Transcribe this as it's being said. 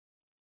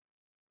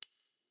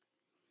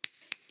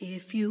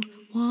If you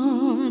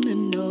wanna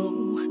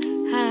know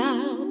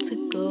how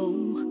to go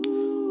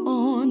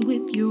on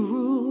with your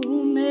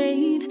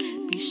roommate,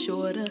 be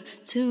sure to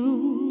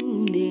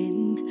tune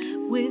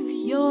in with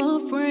your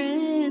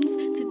friends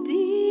to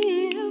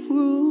Dear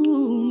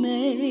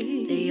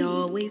Roommate. They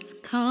always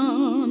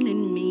come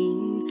and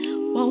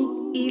mean,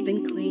 won't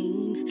even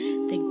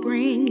clean. They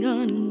bring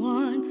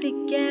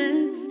unwanted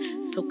guests.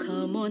 So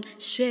come on,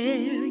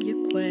 share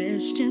your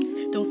questions.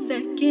 Don't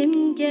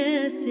second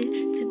guess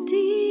it to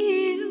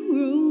Dear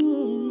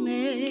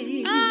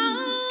Roommate.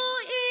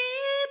 Oh,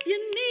 if you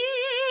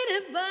need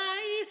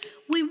advice,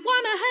 we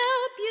wanna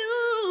help you.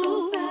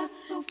 So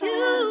fast, so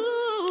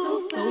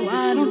fast, so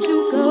why don't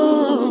you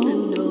go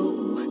and know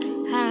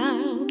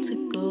how to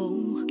go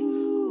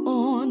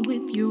on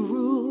with your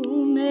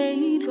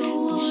roommate?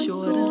 Be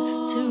sure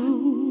to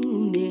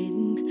tune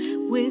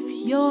in with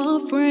your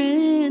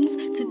friends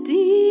to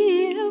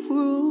Dear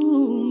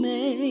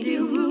Roommate.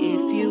 Dear Roommate.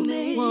 If you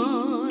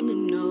wanna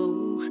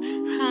know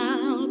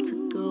how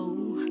to go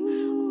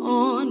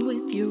on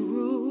with your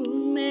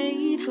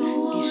roommate,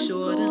 be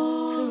sure to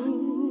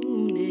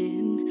tune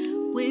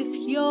in with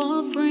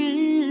your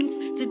friends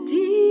to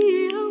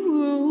Dear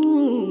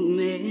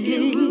Roommate.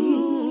 Dear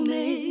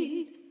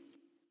Roommate.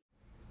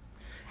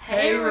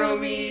 Hey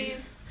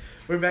roomies!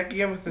 We're back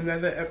again with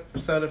another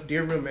episode of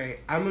Dear Roommate.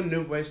 I'm a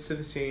new voice to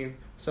the team,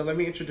 so let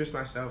me introduce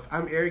myself.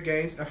 I'm Eric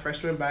Gaines, a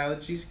freshman in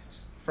biology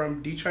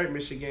from Detroit,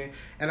 Michigan,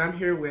 and I'm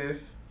here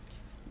with...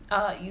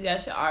 You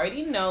guys should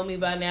already know me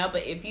by now,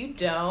 but if you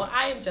don't,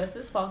 I am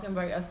Justice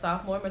Falkenberg, a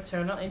sophomore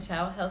maternal and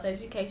child health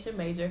education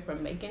major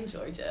from Macon,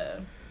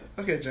 Georgia.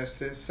 Okay,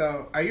 Justice,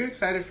 so are you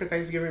excited for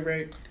Thanksgiving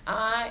break?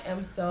 I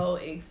am so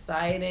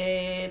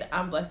excited.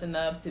 I'm blessed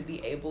enough to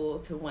be able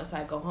to, once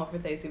I go home for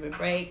Thanksgiving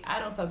break, I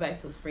don't come back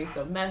till spring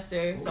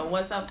semester, so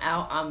once I'm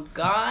out, I'm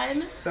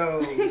gone.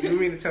 So, you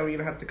mean to tell me you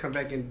don't have to come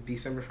back in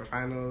December for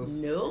finals?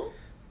 No.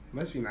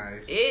 Must be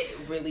nice. It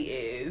really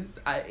is.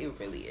 It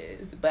really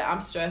is. But I'm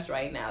stressed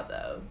right now,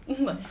 though.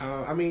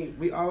 I mean,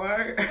 we all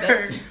are.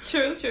 That's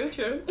true.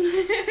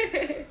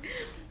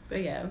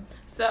 But yeah.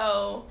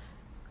 So,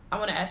 I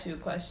want to ask you a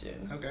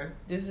question. Okay.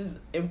 This is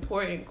an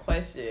important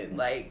question.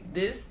 Like,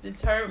 this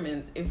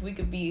determines if we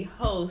could be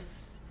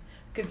hosts,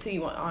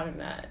 continue on or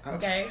not.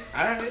 Okay?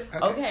 All right.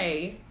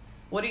 Okay.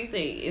 What do you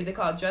think? Is it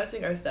called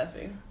dressing or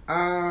stuffing?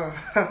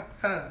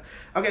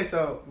 Okay,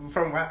 so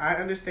from what I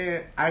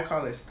understand, I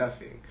call it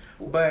stuffing.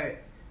 But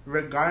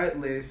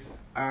regardless,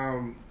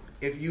 I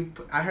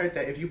heard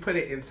that if you put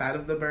it inside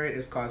of the bird,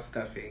 it's called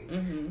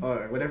stuffing,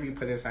 or whatever you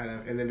put inside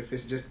of, and then if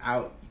it's just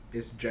out,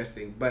 it's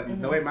dressing.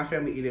 But the way my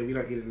family eat it, we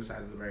don't eat it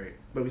inside of the bird,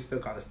 but we still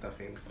call it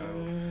stuffing. So.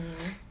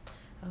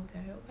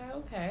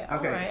 Okay. All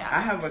right. I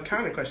have a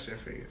counter question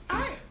for you. All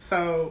right.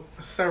 So,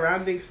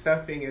 surrounding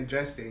stuffing and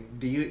dressing,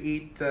 do you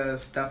eat the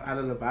stuff out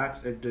of the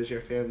box, or does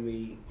your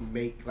family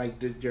make, like,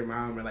 did your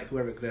mom or, like,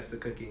 whoever does the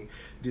cooking,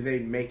 do they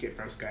make it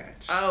from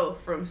scratch? Oh,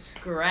 from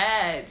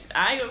scratch.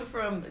 I am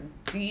from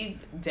deep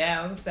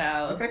down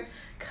south. Okay.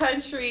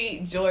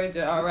 Country,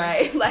 Georgia, all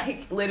right?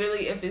 Like,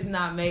 literally, if it's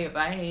not made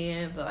by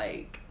hand,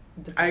 like...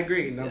 I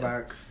agree. No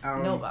box.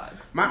 No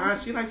box. My aunt,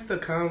 she likes to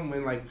come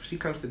when, like, she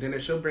comes to dinner.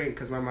 She'll bring,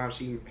 because my mom,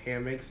 she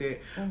hand makes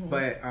it.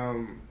 But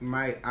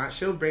my aunt,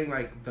 she'll bring,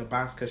 like, the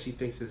box because she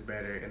thinks it's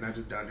better, and I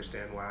just don't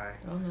understand why.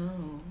 Oh,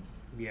 no.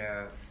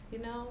 Yeah. You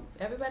know,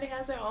 everybody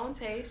has their own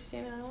taste,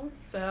 you know?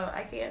 So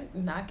I can't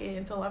knock it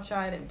until I've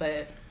tried it.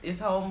 But it's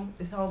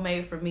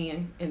homemade for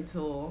me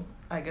until,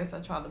 I guess, I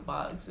try the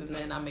box, and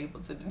then I'm able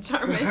to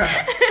determine.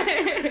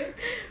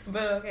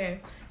 But,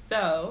 okay.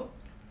 So...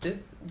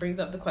 this brings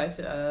up the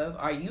question of,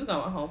 are you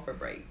going home for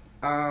break?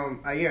 I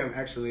am,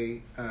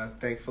 actually,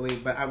 thankfully,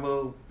 but I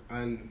will,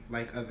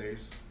 unlike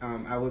others,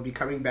 I will be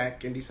coming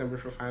back in December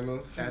for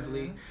finals,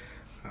 sadly.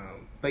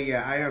 But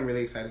yeah, I am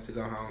really excited to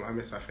go home. I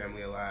miss my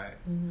family a lot.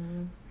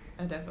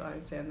 I definitely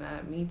understand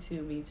that. Me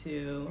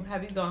too.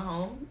 Have you gone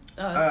home?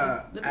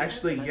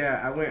 Actually,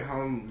 yeah, I went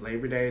home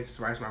Labor Day to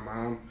surprise my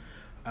mom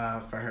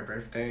for her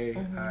birthday.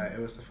 It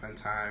was a fun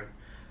time.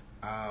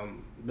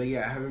 But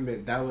yeah, I haven't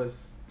been, that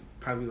was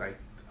probably like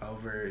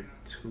over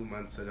 2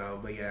 months ago,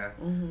 but yeah,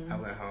 I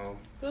went home.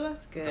 Well,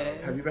 that's good.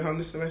 Have you been home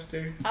this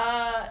semester?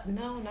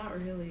 No, not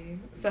really.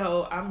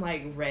 So I'm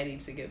like ready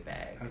to get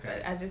back. Okay.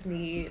 But I just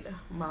need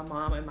my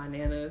mom and my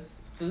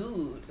nana's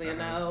food, you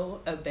know,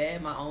 a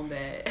bed, my own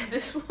bed at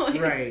this point.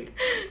 Right.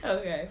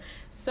 Okay.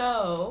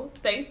 So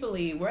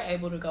thankfully we're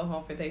able to go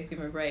home for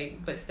Thanksgiving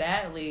break, but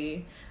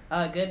sadly,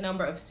 a good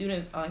number of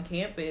students on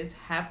campus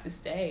have to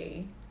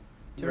stay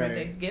during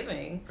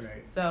Thanksgiving.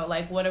 Right. So,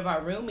 like, one of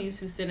our roomies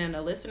who sent in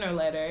a listener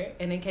letter,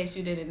 and in case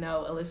you didn't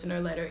know, a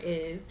listener letter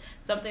is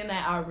something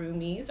that our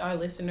roomies, our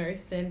listeners,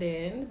 send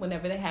in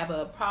whenever they have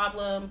a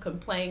problem,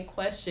 complaint,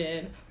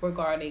 question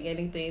regarding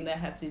anything that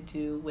has to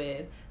do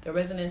with the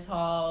residence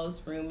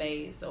halls,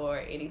 roommates, or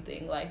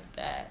anything like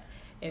that.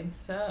 And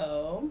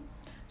so,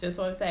 just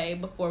want to say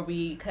before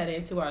we cut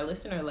into our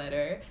listener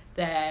letter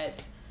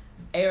that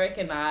Eric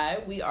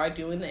and we are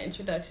doing the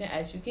introduction,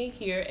 as you can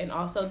hear, and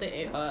also the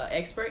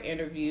expert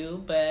interview.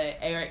 But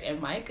Eric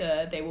and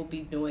Micah, they will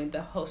be doing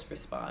the host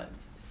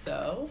response.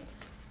 So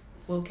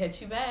we'll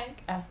catch you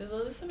back after the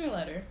listener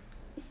letter.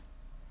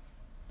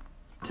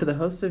 To the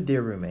host of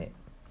Dear Roommate,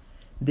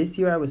 this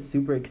year I was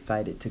super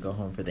excited to go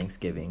home for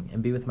Thanksgiving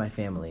and be with my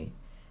family.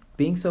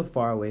 Being so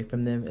far away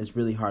from them is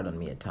really hard on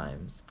me at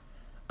times.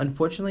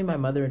 Unfortunately, my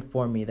mother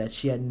informed me that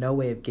she had no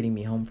way of getting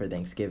me home for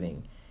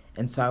Thanksgiving,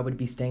 and so I would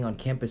be staying on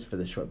campus for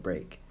the short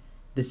break.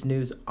 This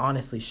news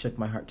honestly shook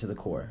my heart to the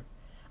core.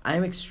 I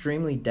am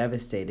extremely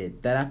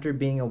devastated that after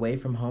being away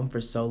from home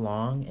for so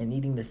long and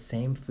eating the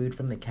same food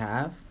from the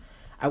caf,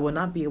 I will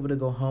not be able to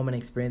go home and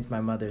experience my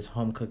mother's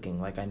home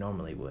cooking like I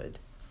normally would.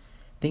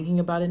 Thinking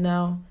about it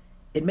now,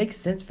 it makes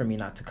sense for me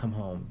not to come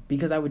home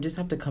because I would just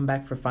have to come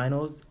back for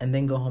finals and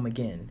then go home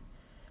again.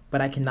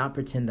 But I cannot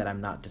pretend that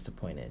I'm not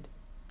disappointed.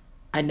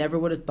 I never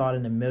would have thought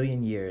in a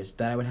million years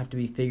that I would have to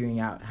be figuring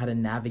out how to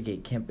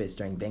navigate campus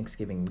during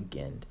Thanksgiving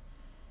weekend.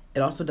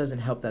 It also doesn't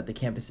help that the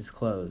campus is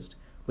closed,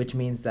 which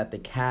means that the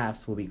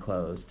cafes will be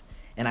closed,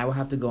 and I will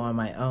have to go on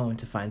my own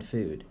to find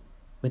food.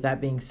 With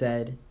that being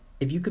said,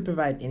 if you could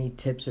provide any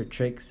tips or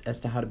tricks as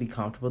to how to be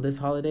comfortable this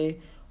holiday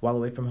while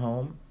away from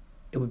home,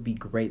 it would be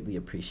greatly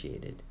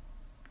appreciated.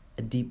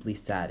 A deeply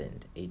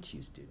saddened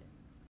HU student.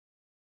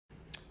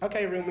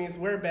 Okay, roomies,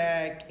 we're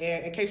back.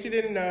 And in case you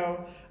didn't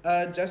know,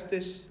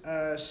 Justice,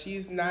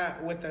 she's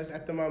not with us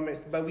at the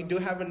moment, but we do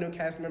have a new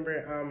cast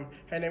member.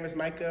 Her name is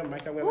Micah.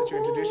 Micah, I'm going to let you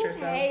introduce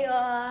yourself. Hey,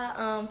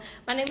 y'all.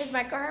 My name is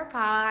Micah Harpa.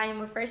 I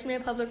am a freshman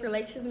in public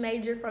relations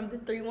major from the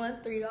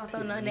 313,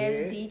 also known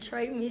as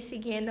Detroit,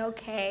 Michigan.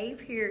 Okay,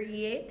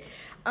 period.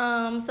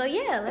 So,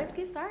 yeah, let's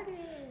get started.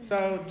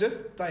 So just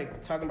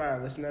like talking about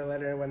our listener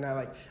letter and whatnot,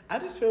 like I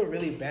just feel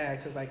really bad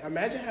because like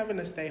imagine having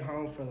to stay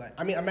home for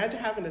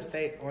imagine having to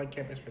stay on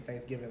campus for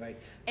Thanksgiving,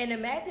 and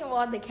imagine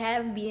all the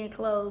cafes being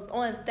closed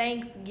on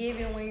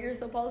Thanksgiving when you're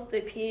supposed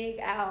to pig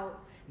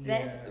out.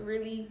 That's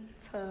really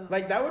tough.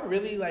 Like that would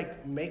really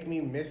make me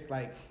miss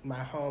my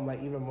home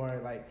even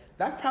more.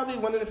 That's probably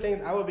one of the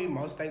things I would be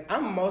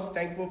I'm most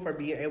thankful for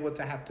being able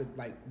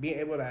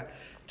to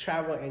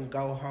travel and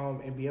go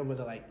home and be able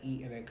to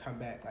eat and then come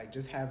back.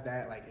 Just have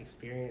that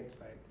experience.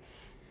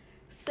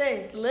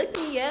 Sis, look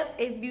me up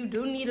if you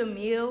do need a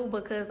meal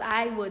because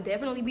I will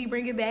definitely be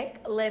bringing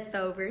back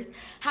leftovers.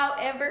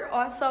 However,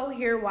 also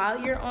here while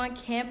you're on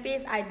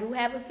campus, I do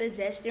have a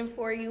suggestion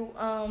for you.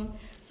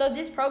 So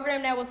this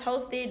program that was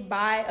hosted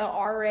by a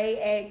RA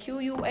at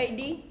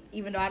QUAD,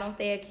 even though I don't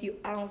stay at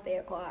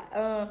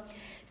Quad.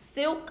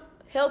 Silk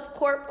Health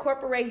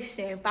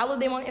Corporation. Follow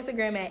them on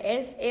Instagram at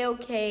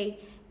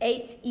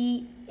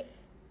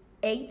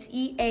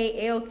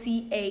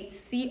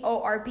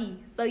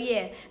SLKHEALTHCORP. So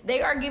yeah,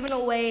 they are giving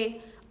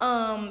away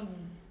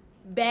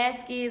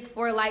baskets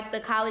for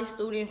the college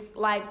students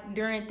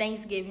during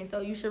Thanksgiving.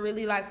 So you should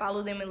really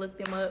follow them and look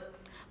them up.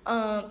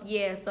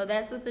 Yeah, so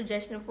that's a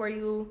suggestion for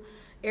you.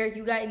 Eric,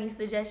 you got any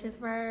suggestions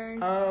for her?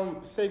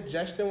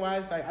 Suggestion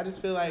wise, I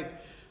just feel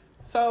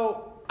it's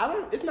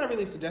not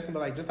really a suggestion,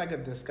 but just a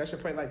discussion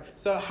point.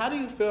 So how do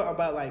you feel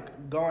about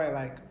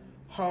going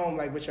home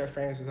with your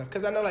friends and stuff?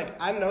 Because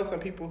I know some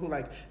people who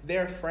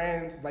their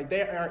friends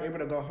they aren't able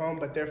to go home,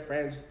 but their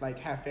friends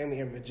have family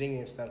in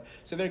Virginia and stuff,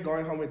 so they're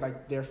going home with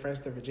their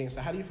friends to Virginia.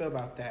 So how do you feel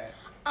about that?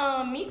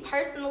 Me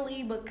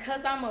personally,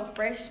 because I'm a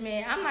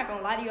freshman, I'm not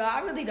gonna lie to y'all,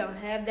 I really don't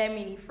have that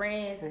many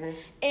friends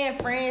and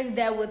friends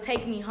that would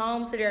take me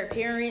home to their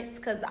parents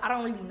because I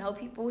don't really know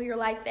people here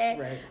like that.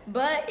 Right.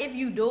 But if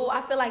you do,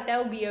 I feel like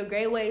that would be a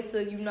great way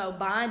to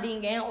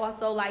bonding, and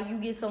also you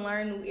get to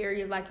learn new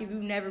areas. If you've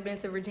never been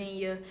to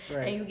Virginia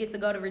and you get to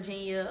go to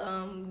Virginia,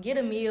 get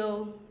a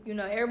meal.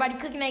 Everybody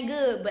cooking ain't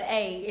good, but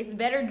hey, it's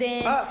better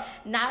than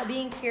not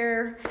being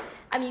here.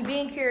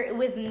 Being here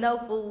with no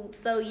food.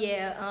 So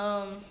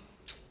yeah,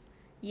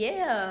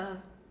 yeah,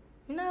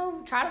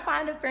 try to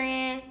find a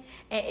friend,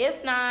 and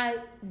if not,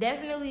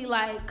 definitely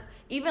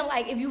even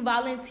if you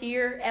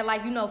volunteer at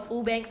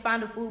food banks,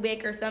 find a food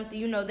bank or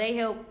something. They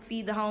help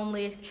feed the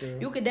homeless. True.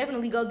 You could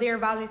definitely go there,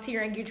 volunteer,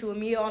 and get you a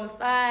meal on the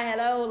side.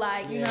 Hello,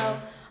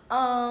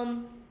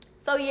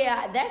 So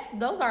yeah,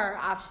 those are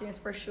options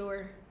for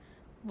sure.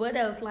 What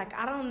else?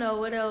 I don't know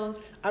what else.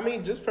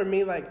 Just for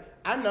me,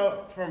 I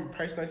know from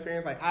personal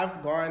experience,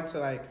 I've gone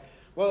to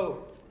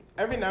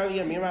every now and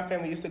then, me and my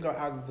family used to go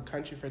out of the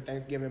country for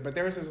Thanksgiving. But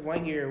there was this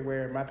one year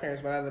where my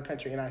parents went out of the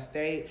country and I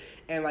stayed.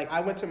 And, I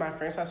went to my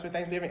friend's house for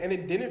Thanksgiving and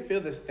it didn't feel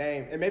the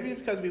same. And maybe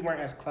because we weren't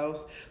as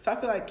close. So I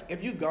feel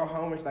if you go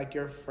home with,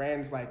 your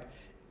friends,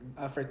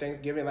 for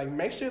Thanksgiving,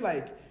 make sure,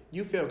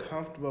 you feel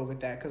comfortable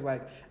with that. Because,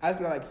 I just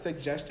know,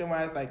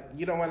 suggestion-wise,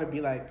 you don't want to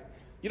be,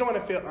 you don't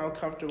want to feel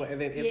uncomfortable, and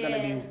then it's gonna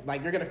be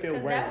you're gonna feel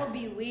worse. That would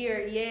be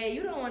weird. Yeah,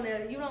 you don't want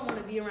to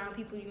be around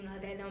people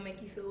that don't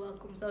make you feel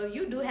welcome. So if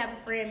you do have a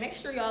friend, make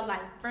sure y'all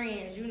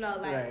friends.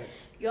 Right.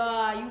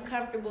 Y'all you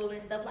comfortable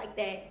and stuff like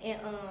that. And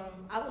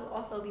I would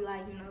also be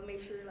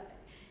make sure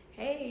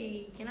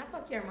hey, can I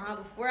talk to your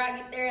mom before I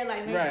get there?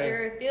 Make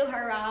sure feel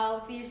her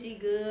out, see if she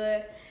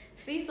good.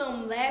 see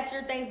some last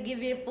year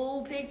Thanksgiving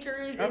food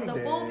pictures. I'm If the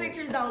dead. food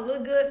pictures don't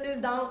look good, sis,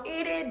 don't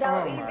eat it.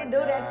 Don't Oh my even do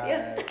that to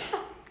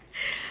yourself.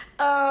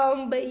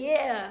 But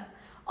yeah.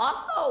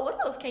 Also, what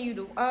else can you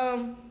do?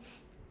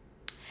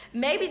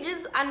 Maybe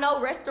just, I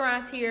know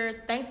restaurants here,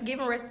 not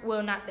Thanksgiving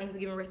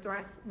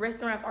restaurants.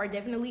 Restaurants are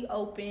definitely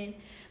open.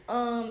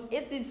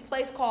 It's this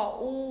place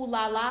called Ooh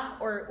La La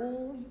or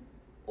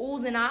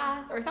Oohs and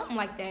Ahs or something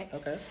like that.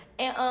 Okay.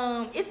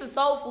 And it's a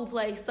soul food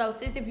place. So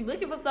sis, if you're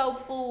looking for soul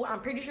food, I'm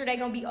pretty sure they're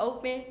gonna be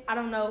open. I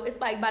don't know. It's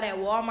like by that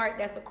Walmart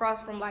that's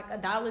across from like a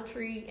Dollar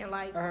Tree and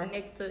like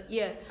next to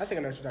I think I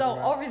know what you're So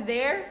talking about. over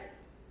there,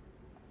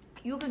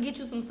 you could get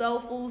you some soul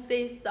food,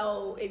 sis.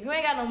 So if you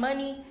ain't got no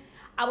money,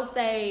 I would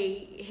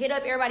say hit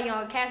up everybody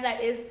on Cash App.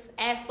 It's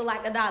ask for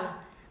like $1.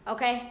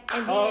 Okay?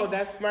 And then,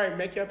 That's smart.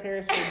 Make your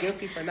parents feel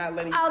guilty for not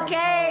letting you come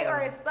okay, home.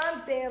 or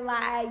something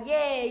like,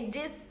 yeah,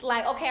 just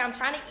like, okay, I'm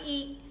trying to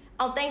eat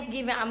on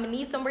Thanksgiving. I'm gonna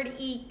need somewhere to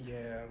eat.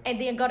 Yeah.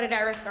 And then go to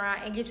that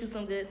restaurant and get you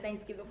some good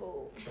Thanksgiving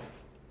food.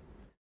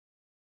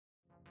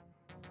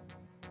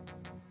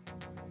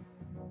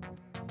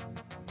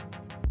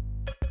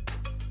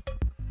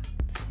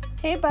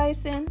 Hey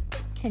Bison,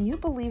 can you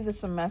believe the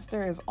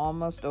semester is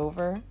almost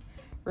over?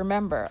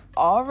 Remember,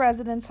 all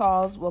residence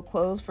halls will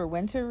close for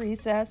winter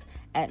recess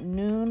at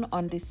noon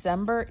on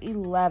December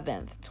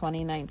 11th,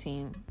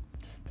 2019.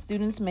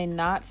 Students may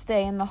not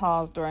stay in the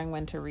halls during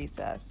winter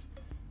recess.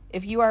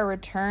 If you are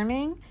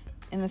returning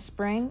in the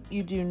spring,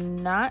 you do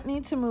not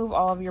need to move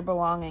all of your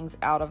belongings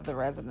out of the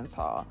residence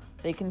hall.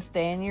 They can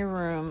stay in your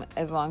room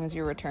as long as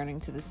you're returning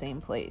to the same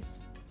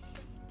place.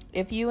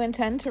 If you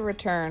intend to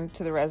return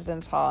to the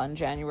residence hall in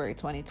January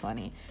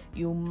 2020,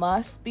 you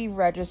must be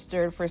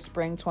registered for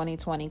spring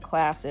 2020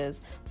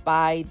 classes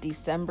by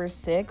December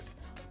 6th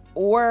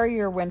or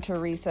your winter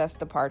recess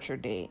departure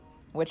date,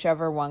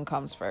 whichever one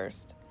comes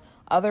first.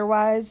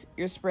 Otherwise,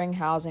 your spring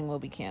housing will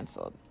be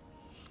canceled.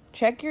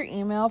 Check your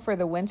email for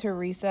the winter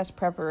recess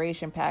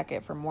preparation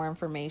packet for more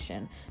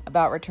information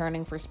about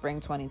returning for spring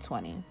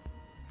 2020.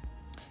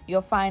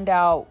 You'll find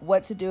out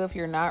what to do if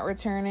you're not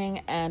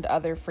returning and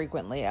other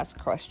frequently asked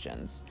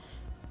questions.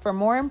 For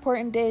more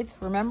important dates,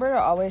 remember to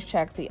always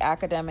check the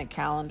academic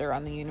calendar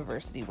on the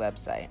university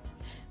website.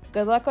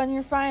 Good luck on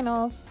your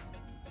finals!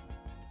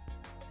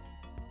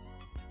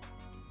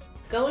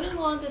 Going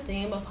along the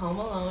theme of Home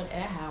Alone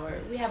at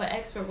Howard, we have an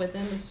expert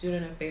within the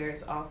Student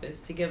Affairs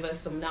Office to give us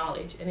some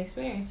knowledge and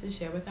experience to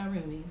share with our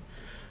roomies.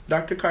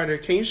 Dr. Carter,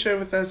 can you share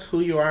with us who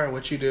you are and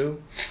what you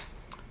do?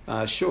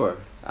 Sure.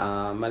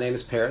 My name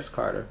is Paris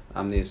Carter.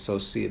 I'm the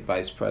Associate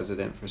Vice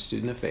President for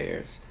Student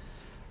Affairs.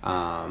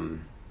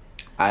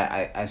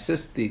 I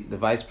assist the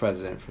Vice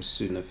President for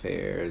Student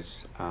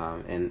Affairs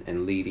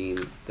in leading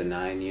the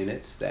 9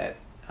 units that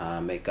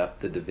make up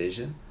the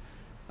division.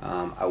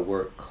 I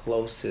work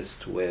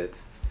closest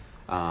with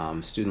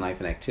Student Life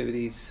and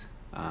Activities,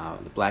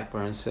 the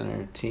Blackburn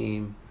Center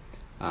team,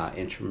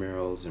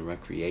 Intramurals and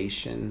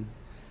Recreation.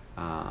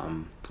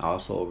 I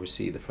also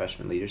oversee the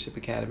Freshman Leadership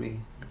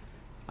Academy.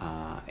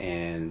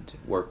 And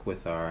work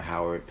with our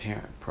Howard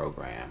Parent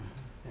Program.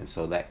 And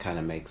so that kind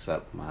of makes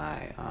up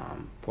my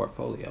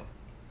portfolio.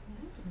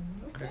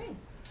 Okay.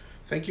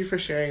 Thank you for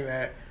sharing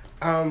that.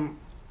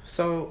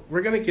 So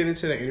we're going to get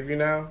into the interview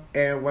now.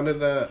 And one of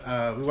the,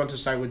 we want to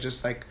start with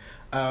just like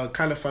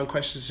kind of fun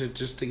questions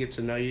just to get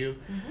to know you.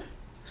 Mm-hmm.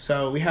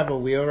 So we have a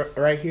wheel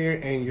right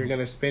here and you're going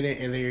to spin it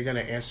and then you're going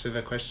to answer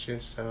the question.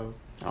 So.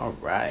 All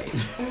right.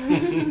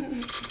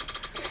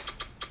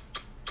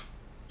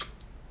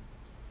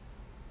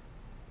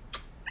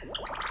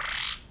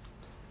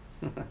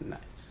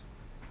 Nice.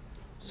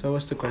 So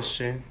what's the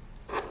question?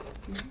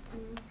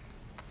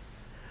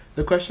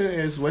 The question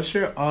is, what's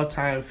your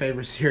all-time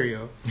favorite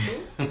cereal?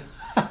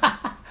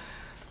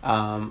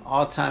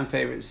 All-time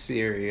favorite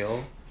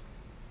cereal?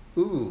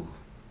 Ooh,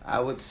 I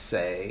would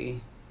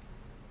say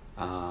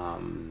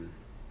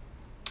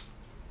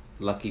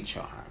Lucky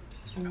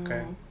Charms.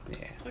 Okay.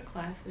 Yeah. A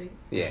classic.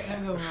 Yeah.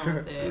 Can't go wrong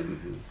with that.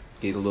 Mm-hmm.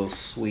 Get a little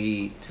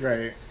sweet.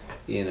 Right.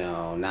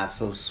 Not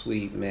so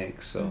sweet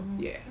mix. So,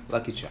 yeah,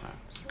 Lucky Charms.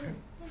 Okay.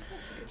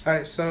 All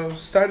right, so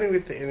starting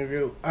with the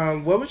interview,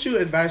 what would you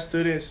advise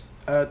students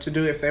to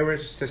do if they were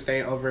to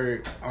stay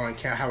over on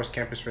Howard's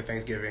campus for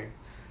Thanksgiving?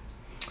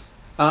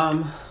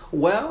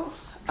 Well,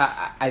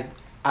 I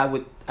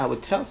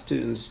would tell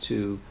students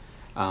to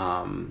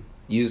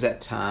use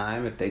that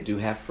time if they do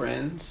have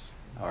friends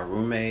or a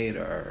roommate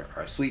or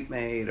a suite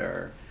mate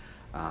or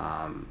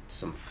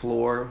some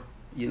floor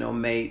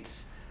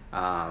mates,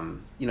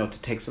 to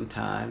take some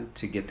time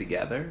to get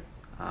together.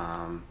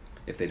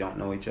 If they don't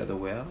know each other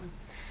well,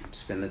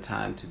 spend the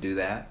time to do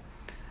that.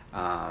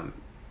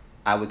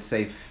 I would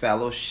say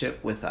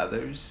fellowship with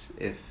others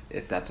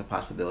if that's a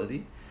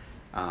possibility.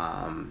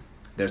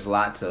 There's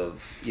lots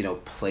of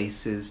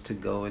places to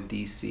go in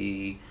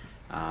DC.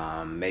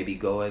 Maybe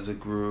go as a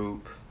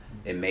group.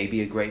 It may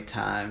be a great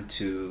time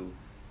to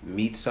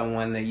meet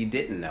someone that you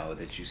didn't know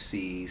that you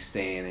see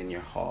staying in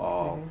your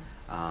hall,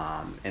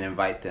 and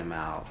invite them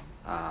out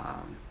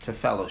to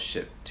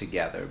fellowship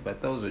together.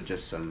 But those are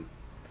just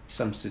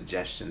some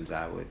suggestions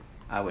I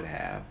would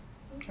have.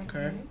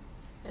 Okay.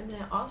 And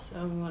then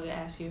also, we wanted to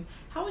ask you,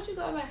 how would you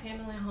go about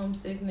handling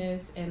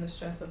homesickness and the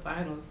stress of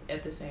finals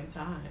at the same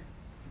time?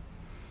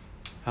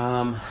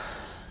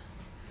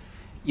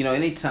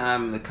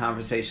 Anytime the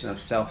conversation of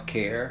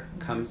self-care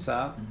comes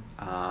up,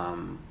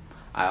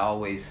 I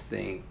always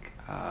think,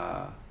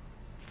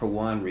 for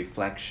one,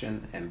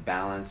 reflection and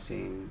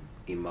balancing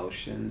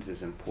emotions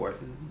is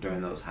important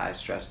during those high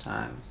stress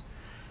times.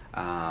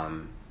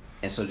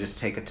 And so just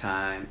take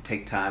time to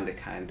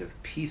kind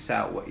of piece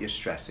out what you're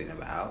stressing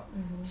about.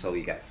 So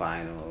you got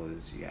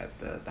finals, you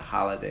got the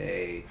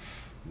holiday,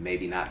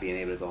 maybe not being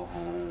able to go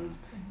home.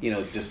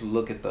 Just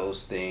look at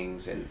those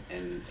things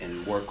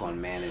and work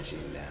on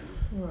managing them.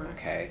 Right.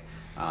 Okay.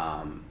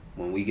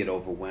 When we get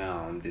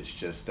overwhelmed, it's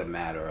just a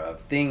matter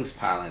of things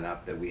piling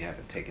up that we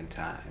haven't taken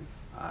time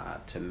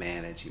to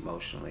manage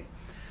emotionally.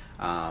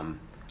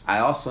 I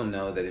also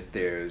know that if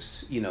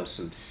there's,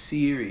 some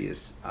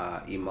serious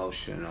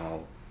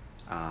emotional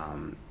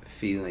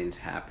feelings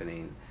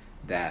happening,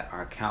 that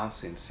our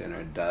counseling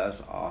center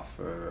does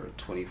offer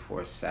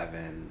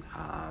 24/7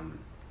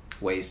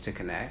 ways to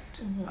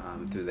connect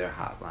through their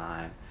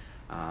hotline.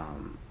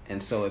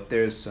 And so if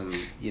there's some,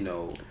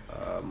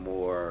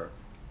 more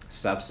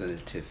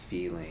substantive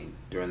feeling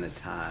during the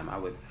time,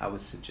 I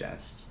would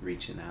suggest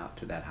reaching out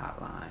to that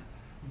hotline.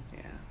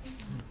 Yeah.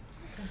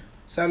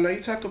 So I know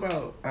you talk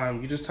about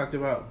you just talked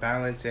about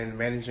balance and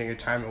managing your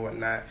time and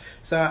whatnot.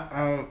 So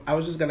I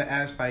was just gonna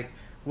ask, like,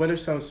 what are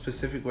some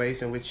specific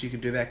ways in which you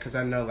could do that? Because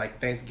I know,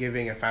 like,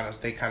 Thanksgiving and finals,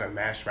 they kind of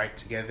mash right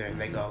together, and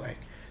they go, like,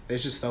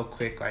 it's just so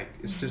quick. Like,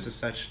 it's just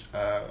such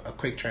a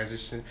quick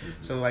transition.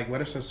 So, like,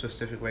 what are some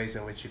specific ways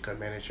in which you could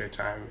manage your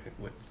time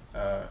with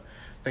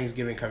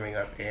Thanksgiving coming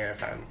up and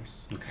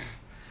finals? Okay.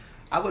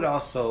 I would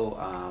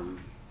also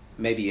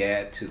maybe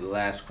add to the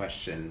last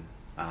question,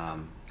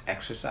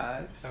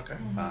 exercise. Okay.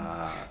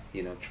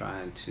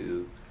 Trying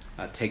to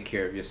take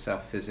care of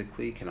yourself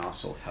physically can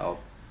also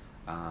help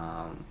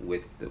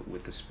with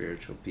the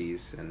spiritual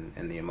piece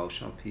and the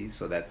emotional piece.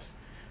 So that's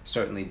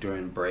certainly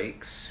during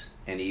breaks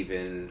and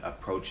even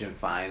approaching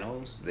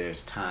finals,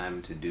 there's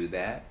time to do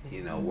that.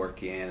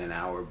 Work in an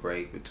hour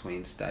break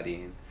between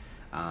studying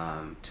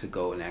to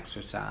go and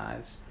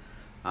exercise.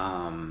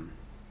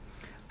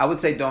 I would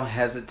say don't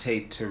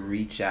hesitate to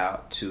reach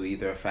out to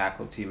either a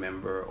faculty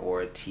member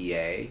or a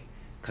TA,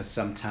 because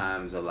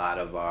sometimes a lot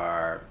of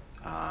our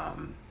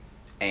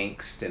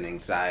angst and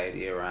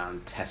anxiety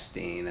around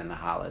testing and the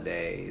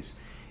holidays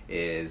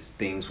is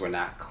things we're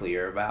not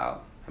clear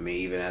about. I mean,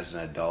 even as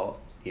an adult,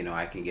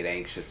 I can get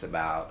anxious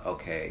about,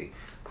 okay,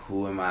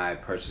 who am I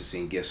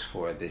purchasing gifts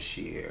for this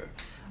year?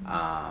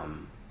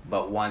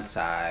 But once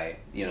I,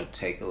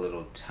 take a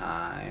little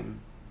time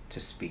to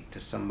speak to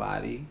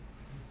somebody,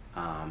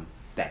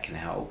 that can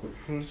help.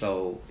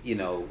 So,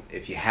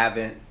 if you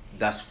haven't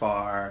thus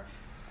far,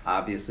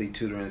 obviously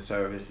tutoring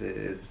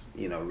services,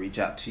 reach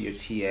out to your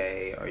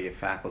TA or your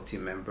faculty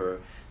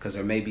member, because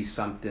there may be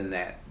something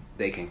that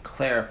they can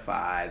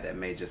clarify that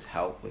may just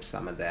help with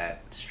some of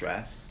that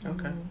stress.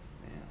 Okay.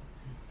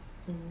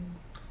 Yeah.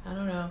 I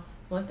don't know.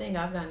 One thing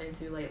I've gotten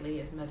into lately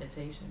is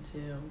meditation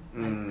too.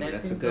 That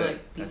that's seems a good, to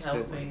be that's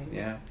helping. a good one.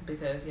 Yeah.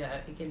 Because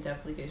it can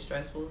definitely get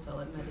stressful. So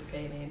like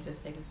meditating and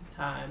just taking some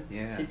time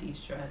to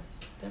de-stress.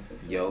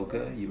 Definitely.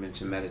 Yoga. You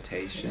mentioned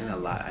meditation. Yeah.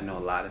 I know a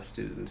lot of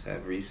students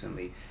have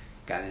recently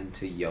got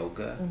into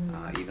yoga.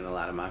 Even a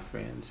lot of my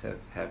friends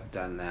have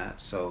done that.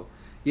 So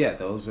yeah,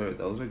 those are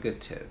good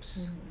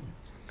tips.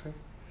 Okay.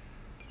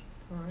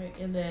 All right,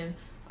 and then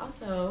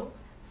also,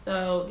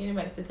 so getting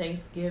back to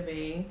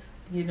Thanksgiving,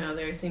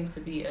 there seems to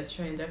be a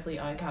trend definitely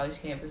on college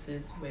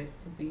campuses with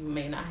you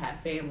may not have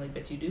family,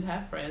 but you do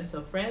have friends.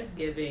 So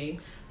Friendsgiving.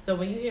 So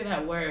when you hear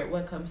that word,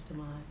 what comes to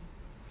mind?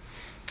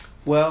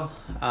 Well,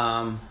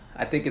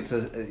 I think it's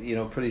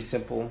a pretty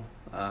simple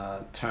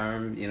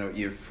term.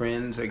 Your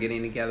friends are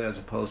getting together as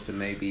opposed to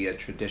maybe a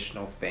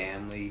traditional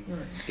family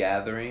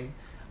gathering.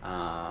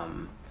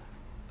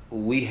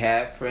 We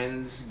had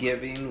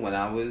Friendsgiving when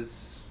I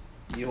was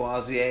you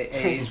all's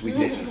age. We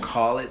didn't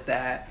call it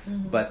that,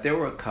 but there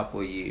were a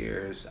couple of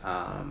years,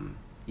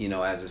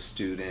 as a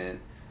student,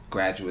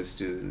 graduate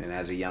student, and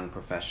as a young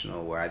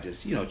professional, where I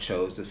just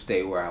chose to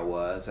stay where I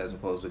was as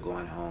opposed to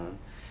going home,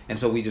 and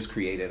so we just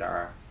created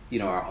our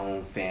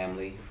own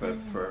family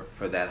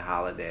for that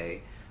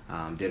holiday.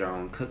 Did our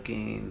own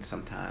cooking.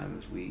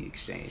 Sometimes we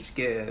exchanged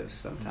gifts.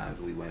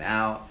 Sometimes we went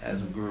out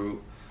as a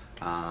group.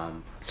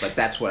 But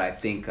that's what I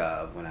think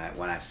of when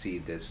I see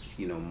this,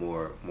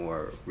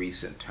 more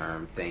recent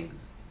term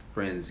things,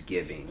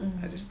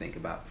 Friendsgiving. I just think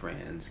about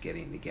friends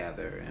getting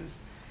together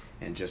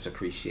and just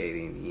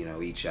appreciating,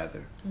 each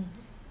other.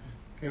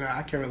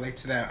 I can relate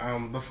to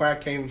that. Before I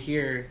came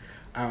here,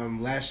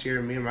 last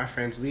year, me and my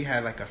friends, we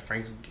had like a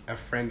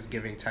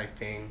Friendsgiving type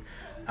thing.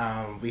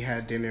 We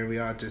had dinner. We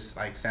all just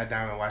like sat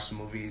down and watched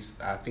movies.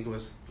 I think it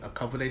was a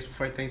couple days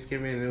before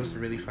Thanksgiving, and it was a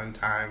really fun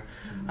time.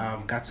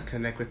 Got to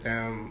connect with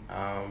them,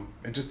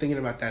 and just thinking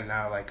about that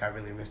now, like I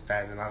really miss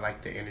that, and I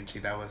like the energy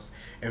that was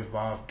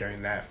involved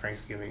during that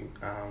Friendsgiving.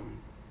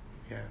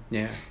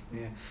 Yeah.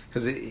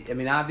 Because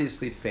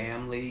obviously,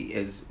 family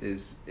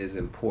is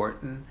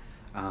important,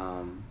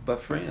 but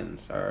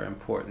friends are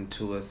important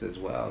to us as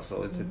well.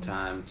 So it's a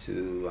time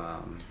to,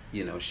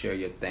 share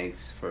your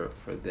thanks for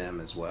them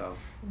as well.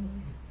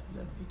 That's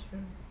definitely true.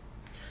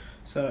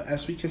 So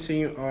as we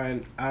continue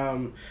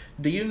on,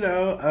 do you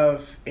know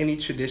of any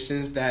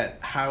traditions that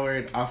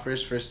Howard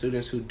offers for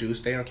students who do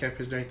stay on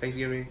campus during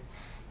Thanksgiving?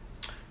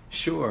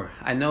 Sure.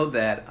 I know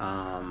that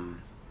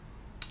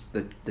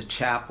the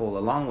chapel,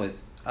 along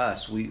with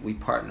us, we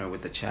partner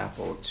with the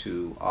chapel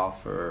to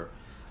offer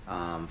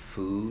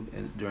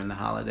food during the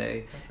holiday.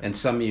 Okay. And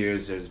some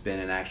years there's been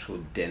an actual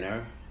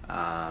dinner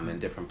in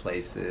different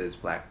places,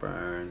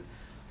 Blackburn,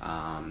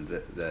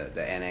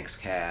 the Annex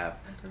Caf.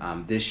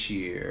 Okay. This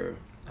year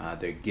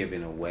they're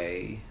giving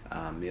away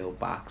meal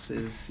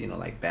boxes,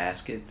 like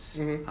baskets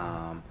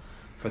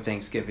for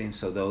Thanksgiving.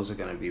 So those are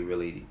going to be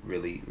really,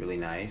 really, really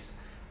nice.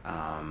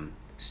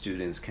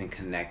 Students can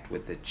connect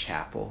with the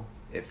chapel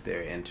if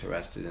they're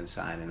interested in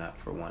signing up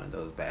for one of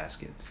those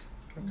baskets.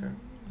 Okay.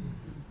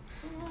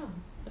 Mm-hmm. Oh,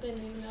 I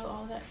didn't even know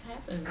all that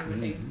happened over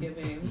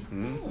Thanksgiving.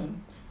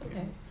 Mm-hmm.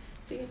 Okay.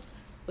 See,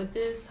 with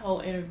this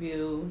whole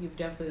interview, you've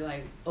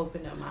definitely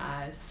opened up my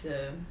eyes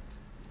to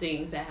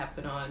things that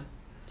happen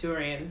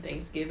during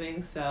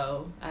Thanksgiving.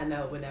 So I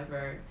know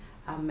whenever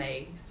I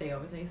may stay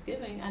over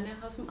Thanksgiving, I now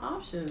have some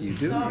options. You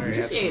do. So I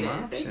appreciate it.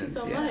 Options. Thank you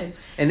so much.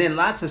 And then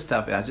lots of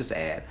stuff, I'll just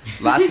add,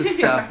 lots of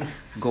stuff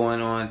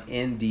going on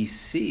in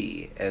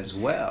D.C. as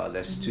well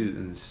that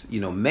students,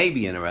 may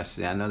be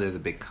interested in. I know there's a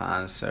big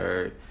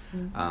concert.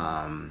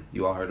 Mm-hmm.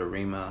 You all heard of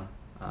Rima.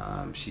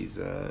 She's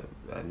a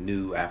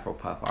new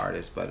Afro-puff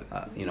artist, but,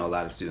 a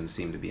lot of students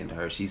seem to be into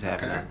her. She's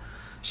having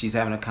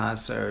a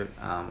concert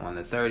on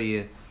the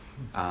 30th.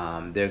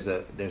 There's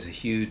a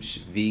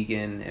huge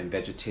vegan and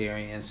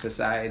vegetarian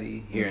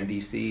society here in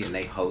DC, and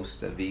they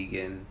host a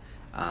vegan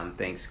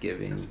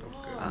Thanksgiving.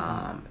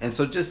 And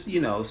so just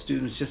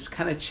students just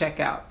kind of check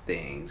out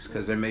things,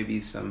 because there may be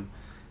some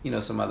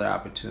other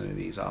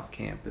opportunities off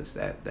campus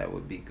that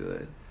would be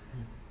good.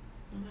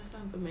 Well, that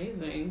sounds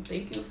amazing.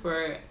 Thank you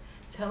for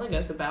telling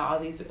us about all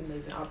these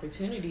amazing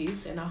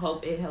opportunities, and I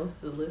hope it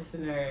helps the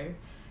listener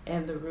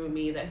and the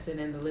roomie that sent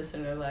in the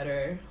listener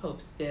letter,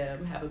 hopes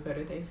them have a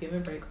better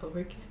Thanksgiving break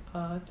over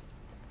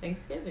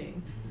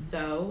Thanksgiving. Mm-hmm.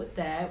 So with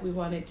that, we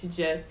wanted to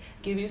just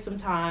give you some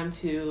time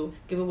to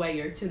give away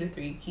your 2 to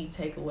 3 key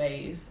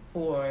takeaways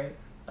for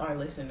our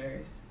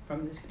listeners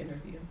from this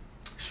interview.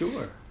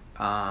 Sure.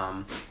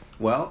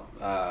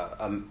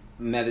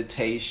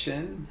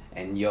 Meditation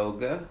and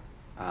yoga.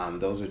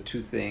 Those are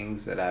 2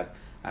 things that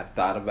I've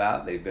thought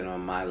about. They've been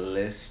on my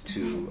list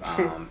to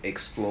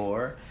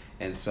explore.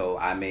 And so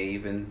I may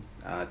even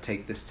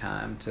take this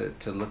time to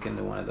look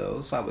into one of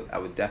those. So I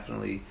would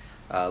definitely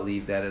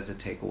leave that as a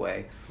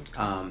takeaway.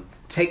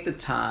 Take the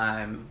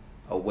time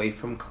away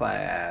from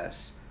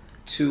class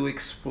to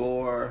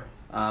explore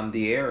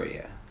the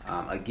area.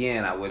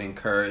 Again, I would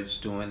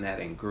encourage doing that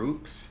in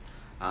groups.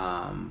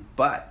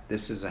 But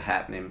this is a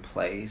happening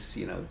place,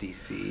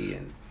 DC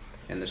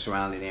and the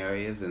surrounding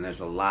areas, and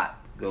there's a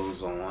lot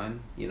goes on,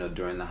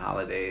 during the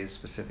holidays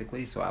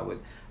specifically. So I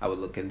would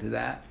look into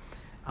that.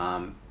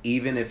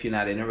 Even if you're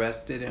not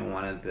interested in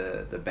one of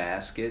the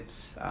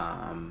baskets,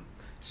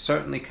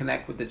 certainly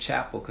connect with the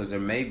chapel, because there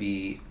may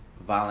be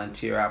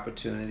volunteer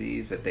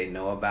opportunities that they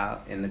know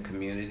about in the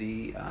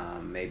community,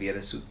 maybe at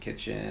a soup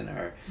kitchen,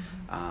 or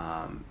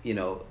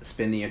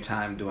spending your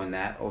time doing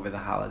that over the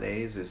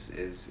holidays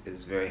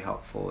is very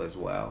helpful as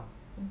well.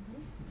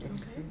 Mm-hmm.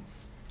 Okay.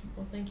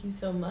 Well, thank you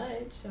so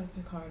much,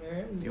 Dr.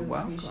 Carter. You're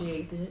welcome.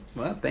 Appreciate it.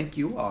 Well, thank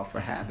you all for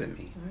having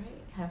me. All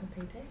right. Have a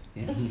great day.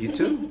 Yeah, you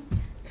too.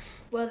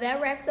 Well,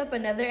 that wraps up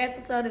another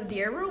episode of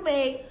Dear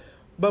Roommate.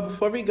 But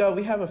before we go,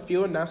 we have a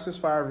few announcements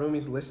for our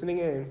roomies listening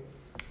in.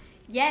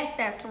 Yes,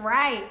 that's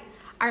right.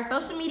 Our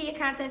social media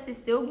contest is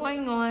still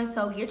going on,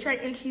 so get your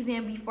entries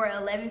in before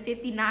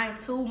 11:59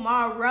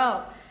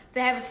 tomorrow to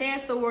have a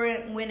chance to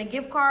win a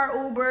gift card,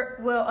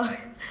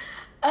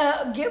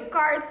 a gift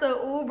card to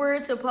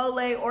Uber,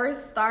 Chipotle, or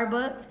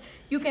Starbucks.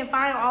 You can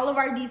find all of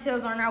our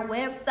details on our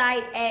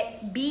website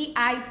at bit.ly/Dear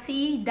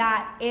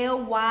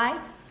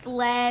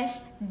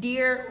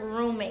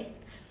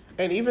Roommate.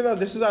 And even though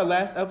this is our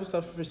last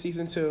episode for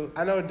season 2,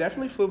 I know it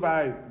definitely flew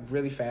by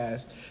really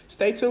fast.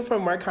 Stay tuned for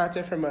more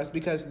content from us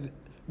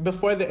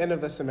before the end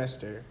of the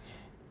semester.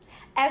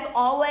 As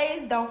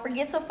always, don't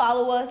forget to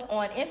follow us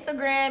on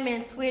Instagram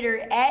and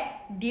Twitter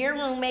at Dear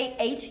Roommate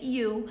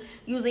HU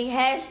using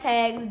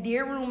hashtags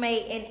Dear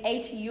Roommate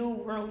and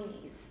HU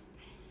Roomies.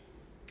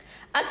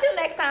 Until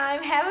next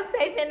time, have a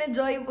safe and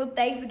enjoyable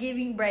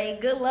Thanksgiving break.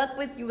 Good luck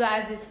with you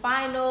guys'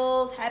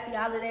 finals, happy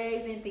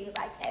holidays, and things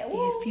like that.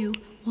 Woo. If you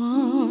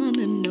want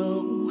to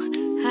know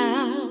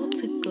how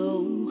to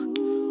go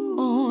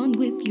on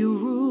with your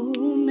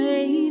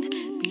roommate,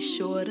 be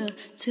sure to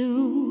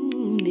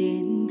tune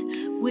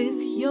in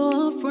with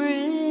your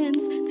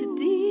friends to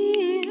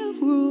Dear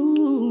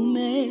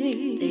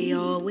Roommate. They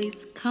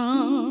always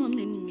come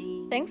in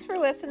me. Thanks for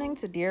listening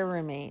to Dear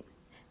Roommate.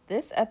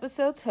 This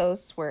episode's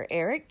hosts were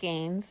Eric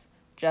Gaines,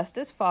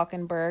 Justice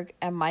Falkenberg,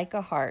 and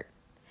Micah Hart.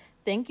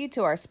 Thank you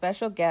to our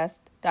special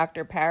guest,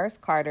 Dr. Paris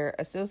Carter,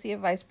 Associate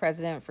Vice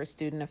President for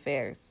Student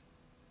Affairs.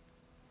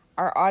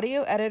 Our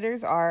audio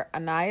editors are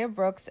Anaya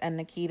Brooks and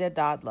Nikita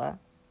Dodla.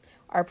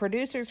 Our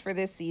producers for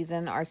this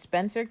season are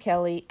Spencer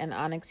Kelly and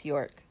Onyx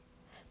York.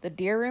 The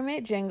Dear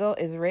Roommate jingle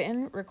is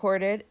written,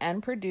 recorded,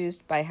 and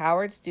produced by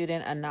Howard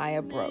student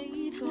Anaya Brooks.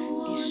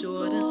 Be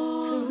sure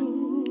to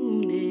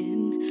tune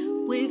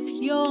in with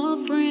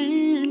your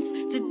friends